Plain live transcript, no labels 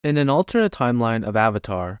In an alternate timeline of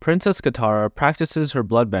Avatar, Princess Katara practices her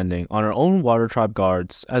bloodbending on her own water tribe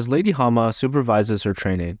guards as Lady Hama supervises her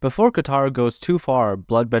training. Before Katara goes too far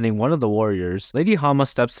bloodbending one of the warriors, Lady Hama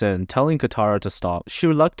steps in, telling Katara to stop. She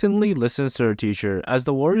reluctantly listens to her teacher as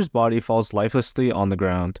the warrior's body falls lifelessly on the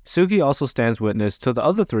ground. Suki also stands witness to the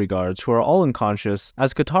other three guards who are all unconscious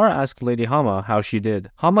as Katara asks Lady Hama how she did.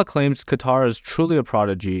 Hama claims Katara is truly a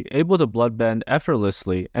prodigy, able to bloodbend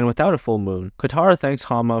effortlessly and without a full moon. Katara thanks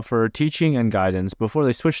Hama for her teaching and guidance before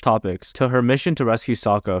they switch topics to her mission to rescue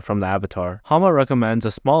Sokka from the Avatar. Hama recommends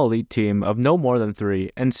a small elite team of no more than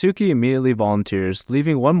 3, and Suki immediately volunteers,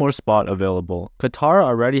 leaving one more spot available. Katara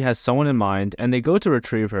already has someone in mind, and they go to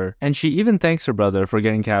retrieve her, and she even thanks her brother for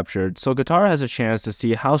getting captured, so Katara has a chance to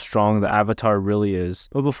see how strong the Avatar really is.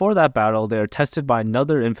 But before that battle, they are tested by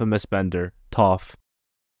another infamous bender, Toph.